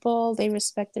Muslim people. They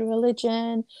respect their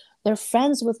religion. They're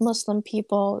friends with Muslim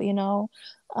people.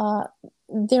 Uh,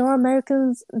 there are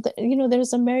Americans.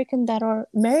 There's American that are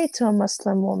married to a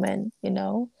Muslim woman.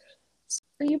 So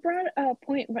you brought a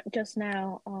point just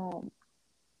now.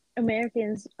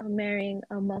 Americans are marrying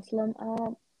a Muslim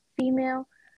female,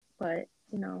 but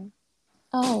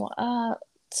Oh,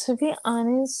 to be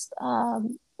honest,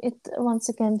 it once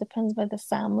again depends by the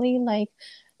family. Like,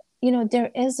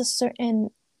 there is a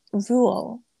certain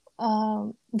rule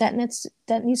that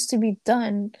needs to be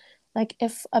done. Like,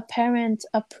 if a parent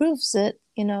approves it,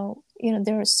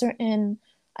 there are certain,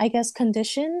 I guess,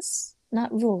 conditions,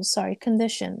 not rules, sorry,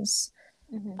 conditions,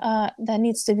 hmm that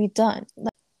needs to be done.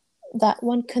 Like, that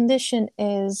one condition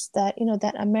is that,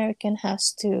 that American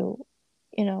has to,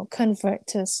 convert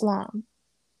to Islam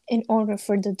in order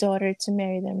for the daughter to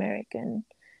marry the American.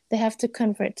 They have to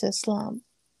convert to Islam.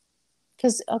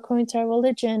 Because according to our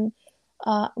religion,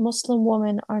 Muslim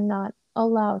women are not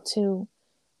allowed to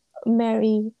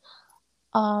marry,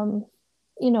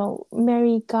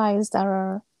 marry guys that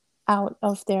are out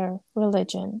of their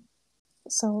religion.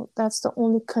 So that's the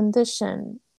only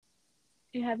condition.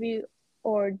 have you,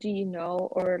 or do you know,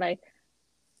 or like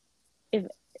if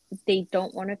they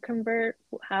don't want to convert,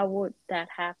 how would that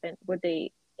happen? Would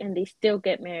they, and they still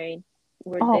get married?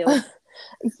 Where Oh, they'll,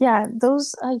 yeah,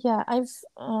 those, yeah,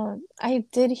 I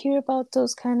did hear about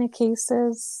those kind of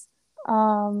cases,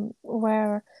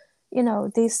 where,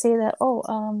 they say that,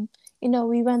 oh,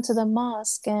 we went to the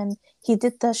mosque and he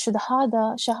did the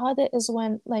shahada. Shahada is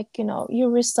when, like,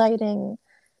 you're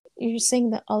saying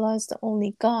that Allah is the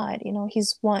only God,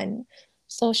 He's one.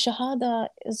 So shahada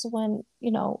is when,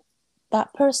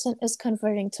 that person is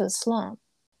converting to Islam.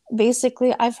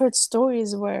 Basically, I've heard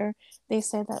stories where they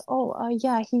say that, oh,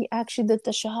 yeah, he actually did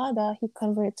the shahada, he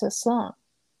converted to Islam.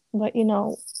 But,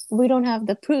 we don't have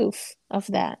the proof of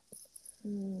that.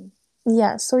 mm,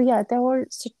 Yeah, so yeah, there were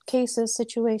cases,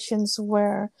 situations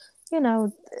where, you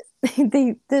know,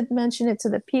 they did mention it to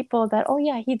the people that, oh,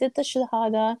 yeah, he did the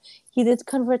shahada, he did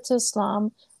convert to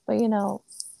Islam, but,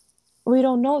 we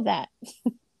don't know that.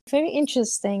 Very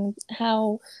interesting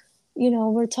how,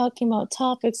 we're talking about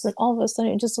topics and all of a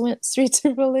sudden it just went straight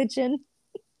to religion.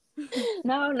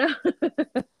 no, no.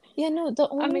 Yeah, no, the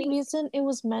I only mean, reason it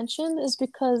was mentioned is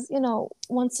because,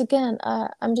 once again,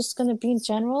 I'm just going to be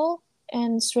general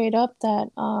and straight up that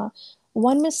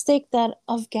one mistake that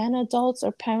Afghan adults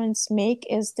or parents make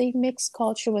is they mix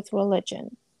culture with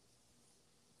religion.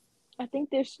 I think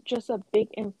there's just a big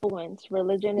influence.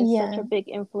 Religion is such a Yeah. big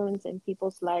influence in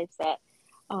people's lives that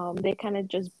they kind of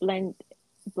just blend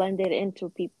it into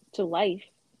people to life,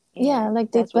 Yeah, and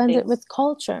like they that's what blend they. it with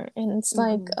culture. And it's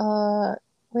like, hmm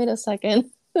wait a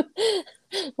second.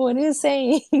 What are you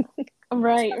saying?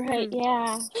 Right, right,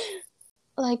 yeah.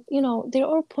 Like, there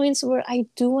are points where I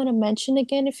do want to mention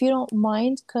again, if you don't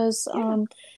mind, because Yeah.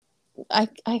 I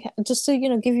just to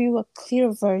give you a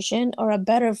clear version or a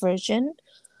better version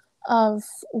of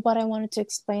what I wanted to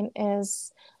explain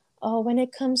is, when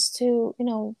it comes to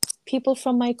people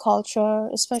from my culture,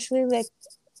 especially like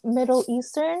Middle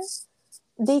Eastern,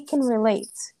 they can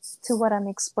relate to what I'm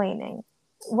explaining,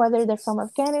 whether they're from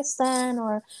Afghanistan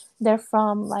or they're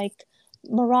from like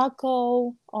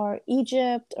Morocco or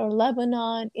Egypt or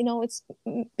Lebanon. It's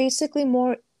basically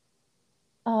more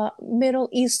Middle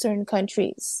Eastern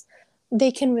countries.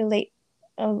 They can relate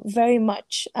very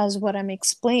much as what I'm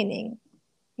explaining,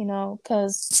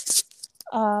 because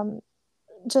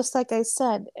just like I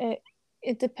said,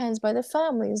 it depends by the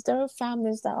families. There are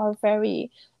families that are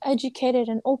very educated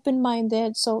and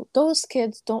open-minded, so those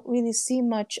kids don't really see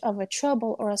much of a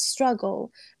trouble or a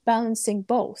struggle balancing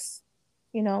both.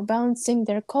 Balancing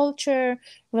their culture,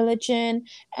 religion,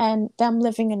 and them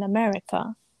living in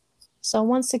America. So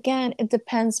once again, it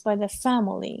depends by the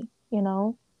family.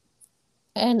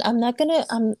 And I'm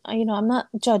not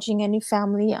judging any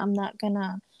family. I'm not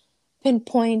gonna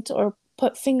pinpoint or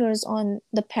put fingers on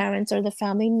the parents or the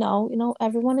family. No,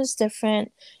 everyone is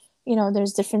different.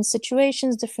 There's different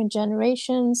situations, different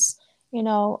generations.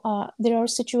 There are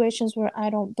situations where I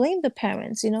don't blame the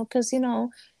parents, because,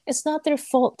 it's not their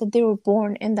fault that they were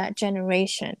born in that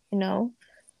generation.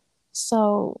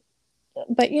 So,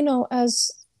 but,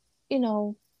 as, you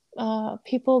know,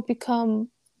 people become,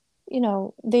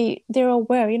 they're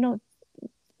aware,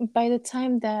 by the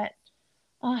time that,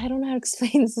 I don't know how to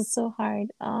explain this, it's so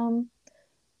hard.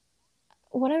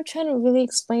 What I'm trying to really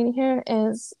explain here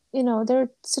is, there are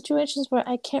situations where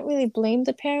I can't really blame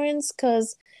the parents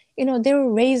because, they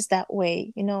were raised that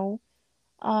way.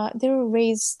 They were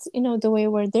raised, the way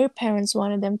where their parents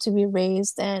wanted them to be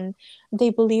raised, and they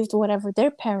believed whatever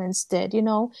their parents did.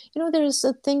 There's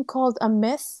a thing called a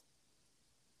myth,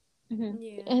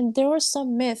 Yeah. and there was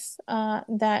some myth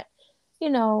that, you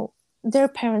know, their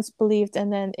parents believed,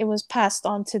 and then it was passed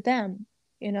on to them.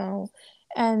 You know,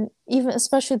 and even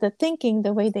especially the thinking,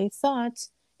 the way they thought,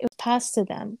 it was passed to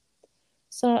them.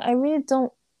 So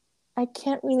I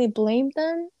can't really blame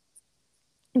them,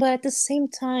 but at the same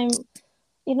time,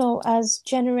 as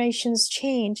generations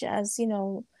change, as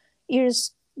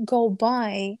years go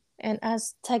by, and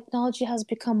as technology has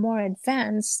become more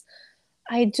advanced,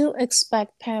 I do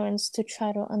expect parents to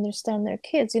try to understand their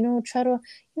kids, try to,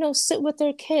 sit with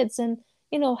their kids and,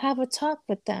 have a talk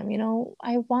with them.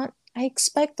 I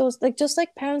expect those, like, just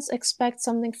like parents expect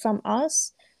something from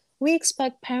us, we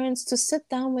expect parents to sit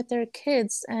down with their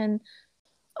kids and,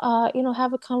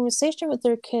 have a conversation with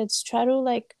their kids, try to,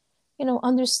 like,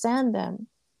 understand them,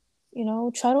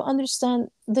 try to understand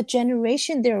the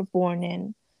generation they were born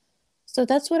in. So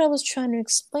that's what I was trying to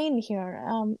explain here.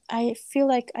 I feel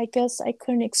like I guess I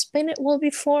couldn't explain it well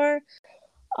before.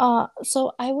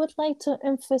 So I would like to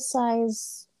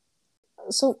emphasize.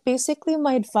 So basically,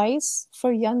 my advice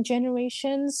for young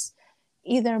generations,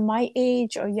 either my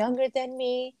age or younger than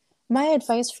me, my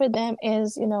advice for them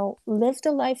is, live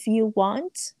the life you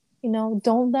want.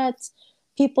 Don't let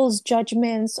people's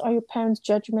judgments or your parents'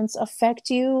 judgments affect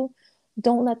you.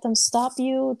 Don't let them stop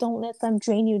you. Don't let them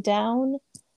drain you down.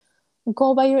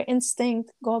 Go by your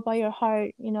instinct, go by your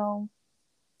heart,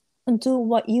 and do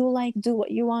what you like, do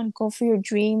what you want, go for your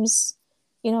dreams,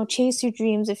 chase your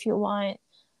dreams if you want.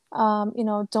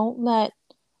 Don't let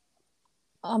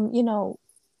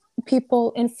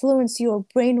people influence you or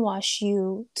brainwash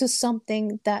you to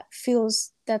something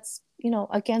that's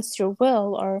against your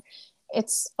will,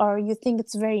 or you think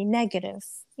it's very negative.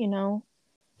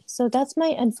 So that's my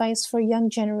advice for young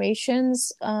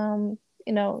generations.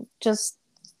 Just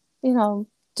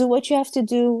do what you have to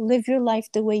do, live your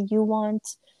life the way you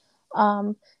want.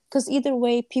 Because either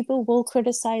way, people will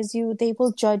criticize you, they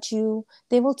will judge you,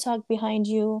 they will talk behind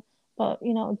you, but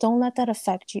don't let that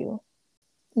affect you.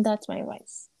 That's my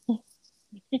advice.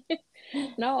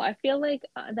 No, I feel like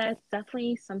that's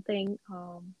definitely something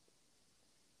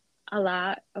a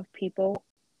lot of people,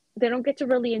 they don't get to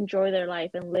really enjoy their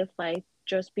life and live life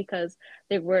just because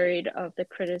they're worried of the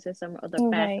criticism or the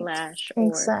Right. backlash or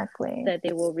Exactly. that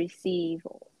they will receive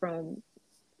from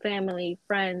family,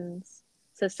 friends,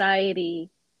 society.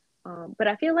 But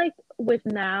I feel like with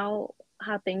now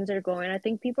how things are going, I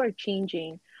think people are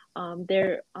changing.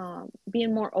 They're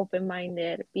being more open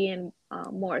minded, being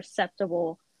more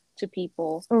acceptable to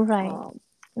people. Right. Um,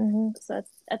 Mm-hmm. so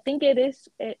I think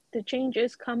the change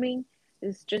is coming.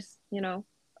 It's just,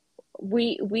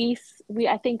 we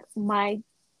I think my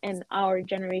and our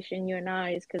generation, you and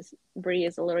I, is because Brie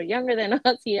is a little younger than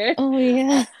us here. Oh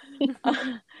yeah.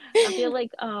 I feel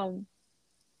like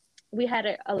we had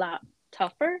it a lot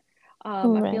tougher. I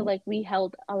feel Right. like we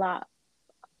held a lot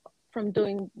from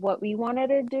doing what we wanted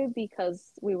to do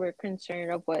because we were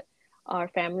concerned of what our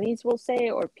families will say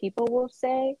or people will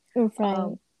say. Right.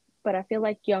 Um, but I feel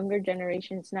like younger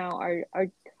generations now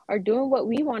are doing what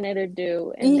we wanted to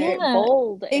do, and they're Yeah,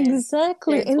 bold and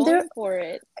exactly. they're And going for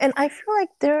it. I feel like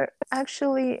they're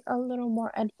actually a little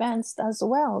more advanced as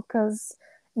well, because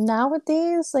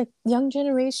nowadays, like young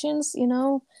generations,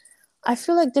 I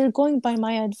feel like they're going by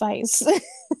my advice.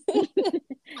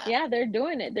 Yeah, they're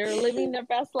doing it. They're living their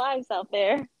best lives out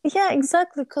there. Yeah,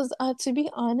 exactly. Because to be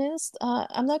honest,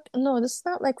 I'm not, no, this is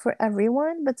not like for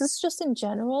everyone, but this is just in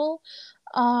general.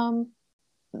 Um,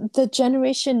 the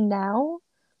generation now,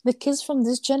 the kids from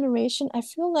this generation, I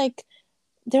feel like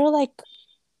they're like,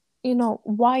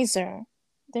 wiser.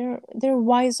 They're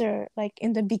wiser like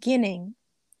in the beginning,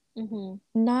 Mm-hmm.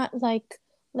 not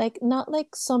not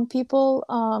like some people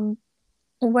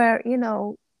where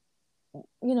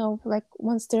like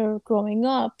once they're growing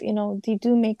up, they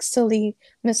do make silly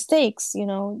mistakes,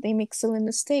 they make silly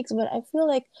mistakes, but I feel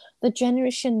like the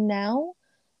generation now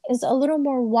is a little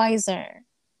more wiser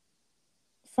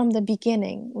from the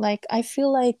beginning. Like I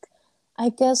feel like, I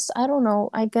guess, I don't know,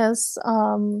 I guess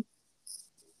I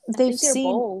they've think they're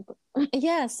seen. bold.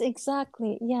 Yes,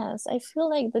 exactly. Yes, I feel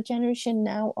like the generation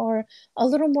now are a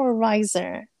little more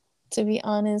wiser, to be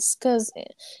honest, because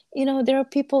there are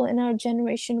people in our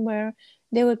generation where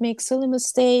they would make silly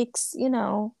mistakes,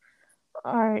 or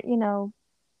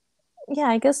yeah,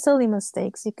 I guess silly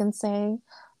mistakes you can say.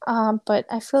 But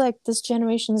I feel like this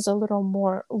generation is a little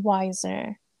more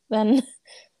wiser than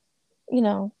you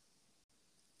know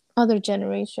other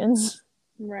generations.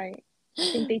 Right. I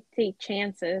think they take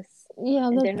chances Yeah,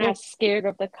 and look, they're not scared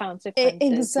of the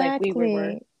consequences like we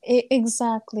were. exactly.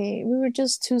 Exactly. We were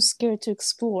just too scared to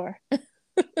explore.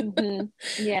 Mm-hmm.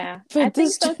 Yeah, I But think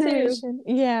this so too. generation,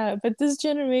 yeah, but this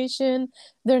generation,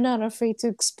 they're not afraid to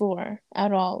explore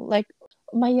at all. Like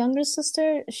my younger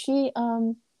sister, she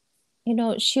was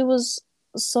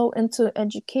so into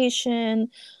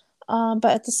education, but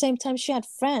at the same time, she had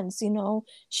friends,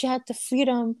 she had the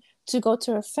freedom to go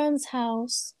to her friend's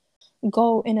house,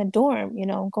 go in a dorm,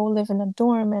 go live in a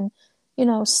dorm and,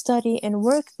 study and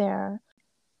work there.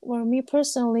 Well, me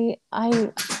personally,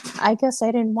 I guess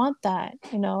I didn't want that.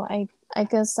 I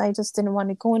guess I just didn't want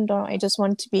to go in dorm. I just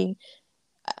wanted to be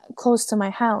close to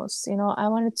my house. I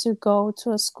wanted to go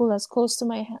to a school as close to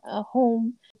my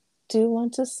home. Do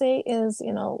want to say is,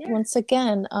 Yeah. once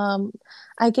again,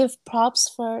 I give props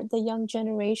for the young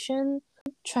generation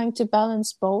trying to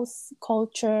balance both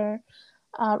culture,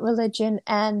 religion,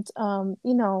 and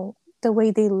the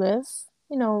way they live,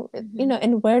 Mm-hmm.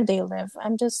 and where they live.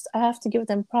 I have to give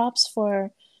them props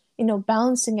for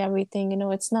balancing everything.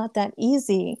 It's not that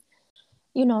easy.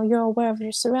 You're aware of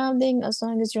your surrounding as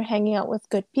long as you're hanging out with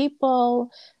good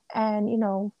people, and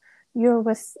you're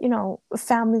with a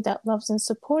family that loves and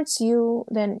supports you,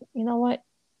 then you know what,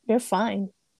 you're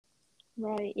fine.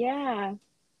 Right. Yeah.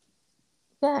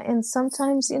 Yeah, and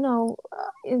sometimes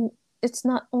it's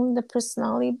not only the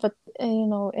personality, but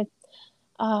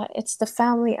it's the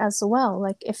family as well.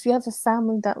 Like if you have a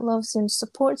family that loves you and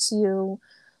supports you,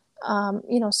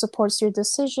 supports your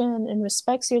decision and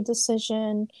respects your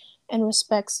decision and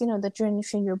respects, the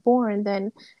generation you're born,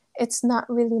 then it's not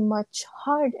really much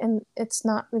hard, and it's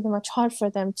not really much hard for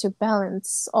them to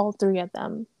balance all three of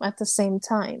them at the same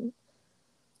time.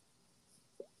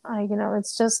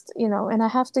 It's just, and I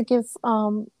have to give,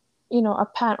 a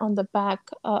pat on the back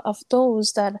of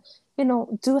those that,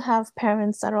 do have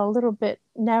parents that are a little bit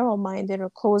narrow minded or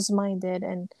closed minded,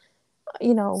 and,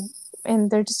 you know,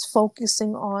 and they're just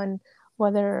focusing on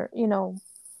whether, you know,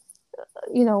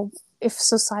 if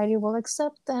society will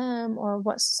accept them or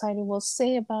what society will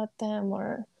say about them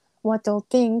or what they'll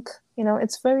think.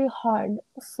 It's very hard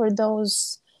for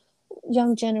those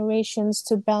young generations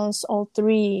to balance all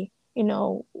three,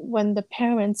 when the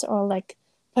parents are like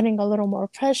putting a little more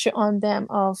pressure on them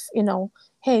of,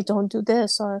 hey, don't do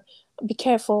this, or be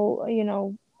careful,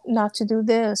 not to do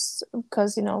this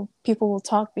because, people will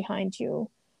talk behind you.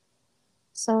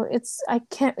 So it's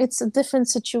different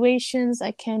situations.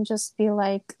 I can't just be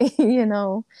like,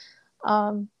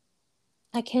 um,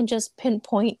 I can't just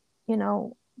pinpoint,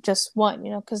 just one,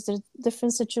 because there's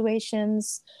different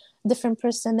situations, different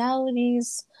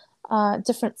personalities,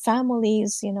 different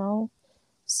families,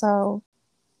 So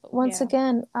once Yeah.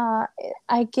 again, I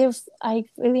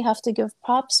really have to give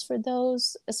props for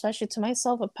those, especially to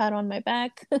myself, a pat on my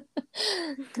back,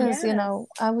 because Yes.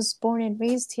 I was born and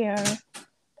raised here,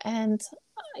 and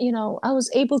I was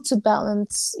able to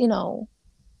balance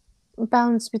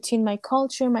between my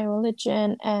culture, my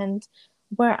religion, and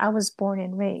where I was born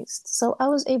and raised. So I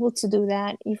was able to do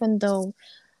that, even though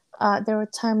there were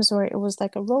times where it was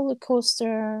like a roller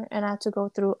coaster, and I had to go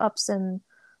through ups and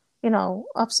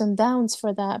downs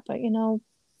for that. But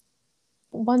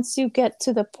once you get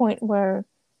to the point where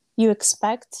you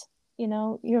expect,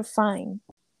 you're fine.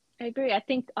 I agree. I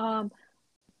think from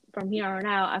here on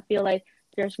out, I feel like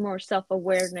there's more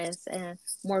self-awareness and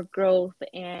more growth,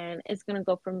 and it's gonna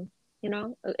go from,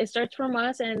 it starts from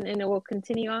us, and it will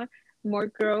continue on. More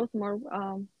growth, more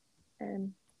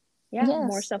and yeah,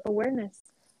 more Yes, self-awareness.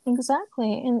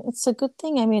 exactly, and it's a good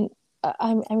thing. I mean,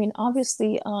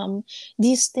 obviously,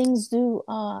 these things do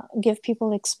give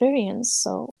people experience.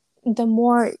 So the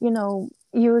more,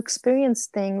 you experience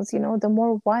things, the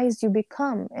more wise you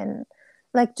become. And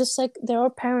like, just like there are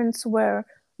parents where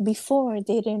before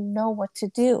they didn't know what to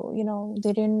do,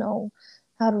 they didn't know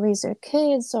how to raise their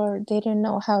kids, or they didn't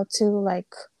know how to,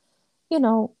 like,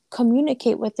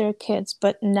 communicate with their kids.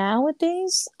 But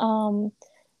nowadays,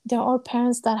 there are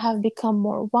parents that have become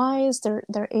more wise.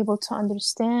 They're able to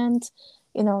understand,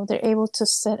 they're able to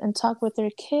sit and talk with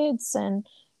their kids, and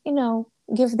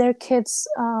give their kids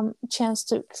chance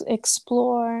to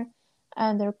explore.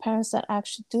 And there are parents that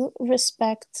actually do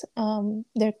respect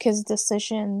their kids'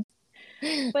 decision.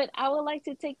 But I would like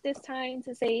to take this time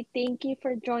to say thank you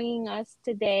for joining us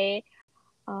today.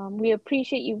 We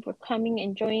appreciate you for coming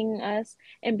and joining us.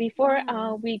 And before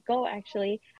we go,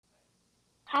 actually,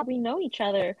 how we know each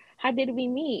other? How did we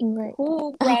meet? Right.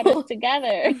 Who brought us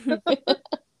together?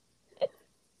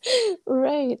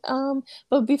 Right.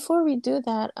 But before we do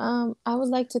that, I would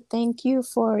like to thank you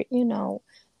for,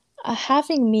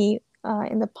 having me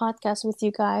in the podcast with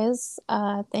you guys.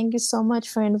 Thank you so much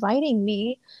for inviting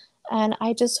me. And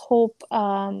I just hope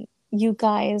you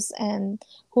guys and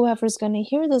whoever's going to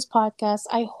hear this podcast,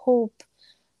 I hope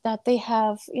that they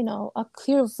have, a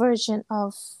clear version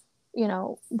of,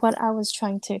 what I was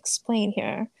trying to explain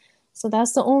here. So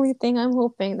that's the only thing I'm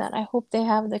hoping, that I hope they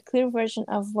have the clear version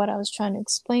of what I was trying to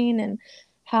explain, and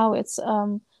how it's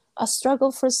a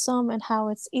struggle for some, and how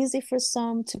it's easy for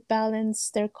some to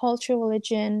balance their culture,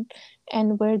 religion,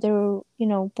 and where they were,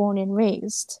 born and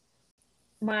raised.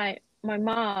 My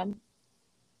mom,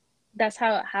 that's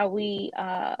how we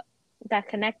got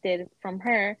connected from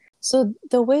her. So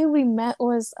the way we met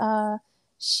was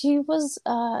she was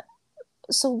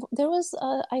so there was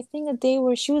I think a day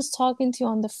where she was talking to you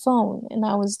on the phone, and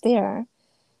I was there,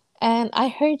 and I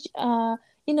heard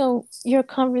your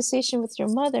conversation with your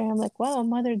mother. I'm like, wow, a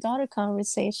mother-daughter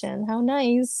conversation, how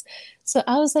nice. So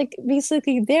I was like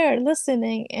basically there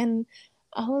listening, and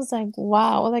I was like,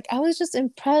 wow, like I was just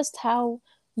impressed how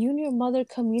you and your mother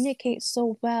communicate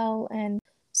so well, and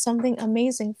something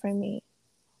amazing for me.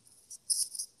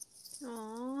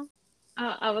 Aww.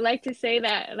 I would like to say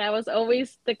that was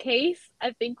always the case.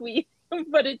 I think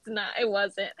but it's not. It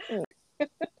wasn't.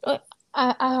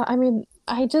 I mean,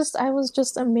 I was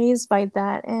just amazed by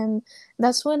that. And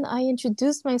that's when I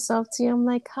introduced myself to you. I'm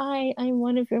like, hi, I'm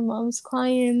one of your mom's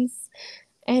clients.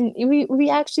 And we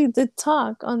actually did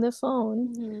talk on the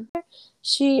phone. Mm-hmm.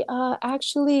 She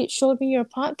actually showed me your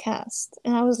podcast,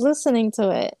 and I was listening to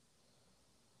it.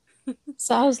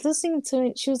 So I was listening to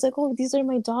it. She was like, "Oh, these are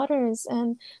my daughters,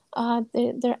 and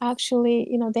they're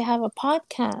actually, they have a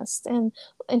podcast."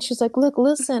 And she's like, "Look,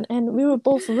 listen." And we were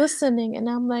both listening, and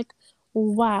I'm like,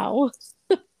 "Wow."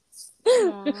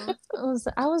 I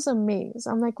was amazed.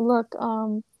 I'm like, "Look,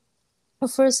 at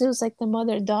first it was like the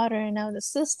mother daughter, and now the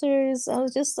sisters." I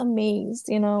was just amazed.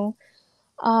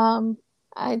 Um,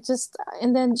 I just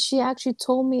And then she actually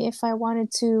told me if I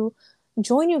wanted to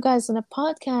join you guys in a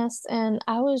podcast, and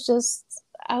I was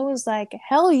like,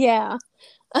 hell yeah.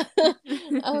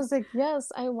 I was like,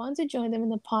 yes, I want to join them in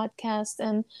the podcast,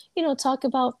 and talk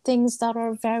about things that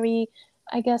are very,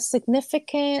 I guess,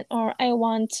 significant, or I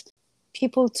want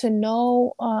people to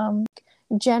know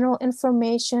general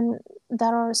information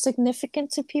that are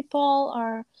significant to people,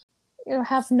 or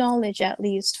have knowledge at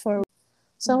least for.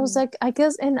 So I was like, I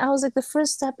guess, and I was like, the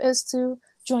first step is to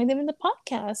join them in the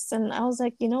podcast. And I was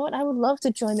like, you know what? I would love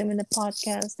to join them in the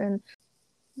podcast. And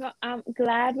well, I'm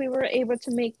glad we were able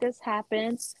to make this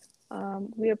happen.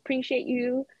 We appreciate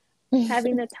you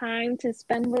having the time to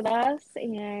spend with us,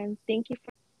 and thank you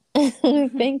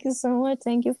thank you so much.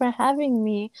 Thank you for having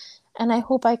me. And I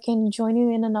hope I can join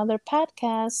you in another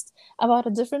podcast about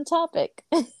a different topic.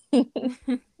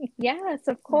 Yes,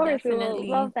 of course. We will Definitely.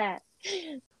 love that.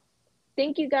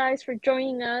 Thank you guys for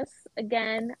joining us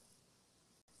again.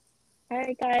 All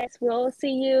right, guys, we'll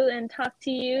see you and talk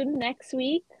to you next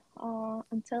week.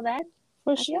 Until then,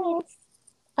 For adios. sure.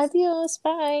 Adios.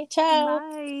 Bye. Ciao.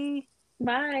 Bye.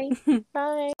 Bye.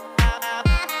 Bye.